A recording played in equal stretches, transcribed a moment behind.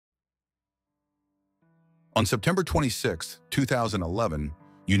On September 26, 2011,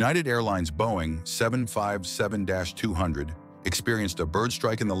 United Airlines Boeing 757-200 experienced a bird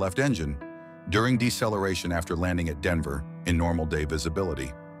strike in the left engine during deceleration after landing at Denver in normal day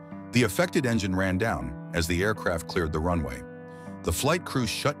visibility. The affected engine ran down as the aircraft cleared the runway. The flight crew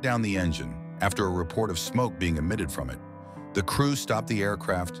shut down the engine after a report of smoke being emitted from it. The crew stopped the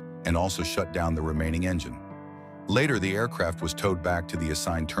aircraft and also shut down the remaining engine. Later, the aircraft was towed back to the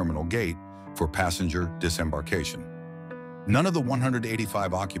assigned terminal gate for passenger disembarkation. None of the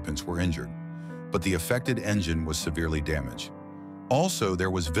 185 occupants were injured, but the affected engine was severely damaged. Also,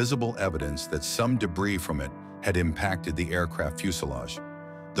 there was visible evidence that some debris from it had impacted the aircraft fuselage.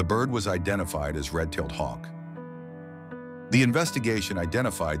 The bird was identified as red-tailed hawk. The investigation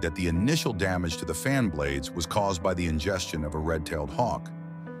identified that the initial damage to the fan blades was caused by the ingestion of a red-tailed hawk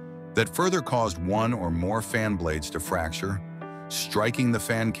that further caused one or more fan blades to fracture, striking the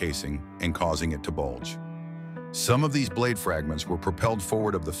fan casing and causing it to bulge. Some of these blade fragments were propelled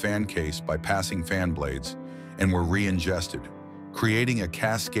forward of the fan case by passing fan blades and were re-ingested, creating a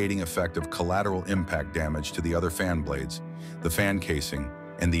cascading effect of collateral impact damage to the other fan blades, the fan casing,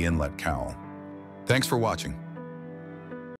 and the inlet cowl. Thanks for watching.